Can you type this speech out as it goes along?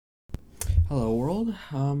Hello, world.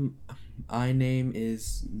 My name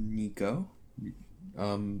is Nico.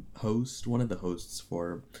 One of the hosts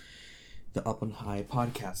for the Up and High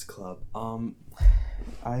Podcast Club.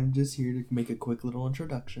 I'm just here to make a quick little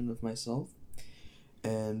introduction of myself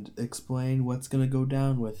and explain what's gonna go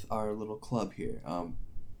down with our little club here.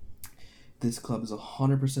 This club is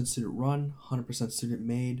 100% student run, 100% student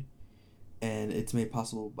made, and it's made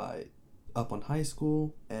possible by Up on High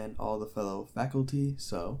School and all the fellow faculty.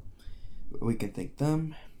 So we can thank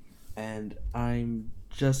them, and I'm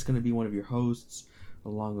just going to be one of your hosts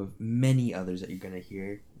along with many others that you're going to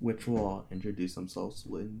hear, which will all introduce themselves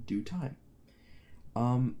in due time.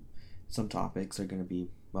 Some topics are going to be,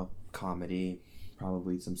 comedy,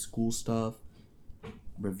 probably some school stuff,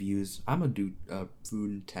 reviews. I'm going to do a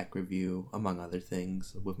food and tech review, among other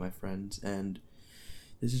things, with my friends, and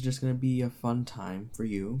this is just going to be a fun time for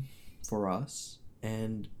you, for us,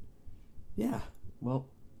 and yeah, well,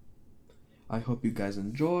 I hope you guys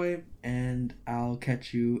enjoy, and I'll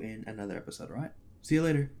catch you in another episode, alright? See you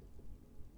later.